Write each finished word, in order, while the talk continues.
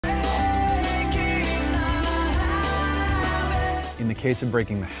case of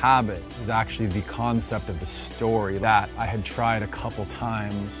breaking the habit is actually the concept of the story that I had tried a couple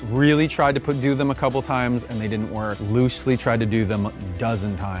times. Really tried to do them a couple times and they didn't work. Loosely tried to do them a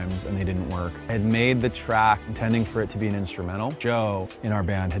dozen times and they didn't work. I had made the track intending for it to be an instrumental. Joe in our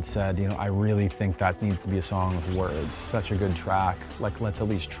band had said, you know, I really think that needs to be a song with words. Such a good track. Like, let's at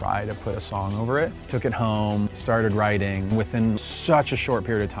least try to put a song over it. Took it home, started writing. Within such a short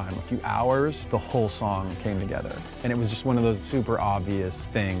period of time, a few hours, the whole song came together. And it was just one of those super obvious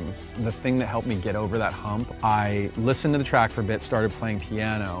things. The thing that helped me get over that hump, I listened to the track for a bit, started playing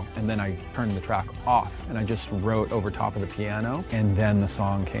piano, and then I turned the track off and I just wrote over top of the piano, and then the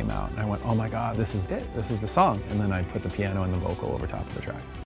song came out. And I went, oh my God, this is it. This is the song. And then I put the piano and the vocal over top of the track.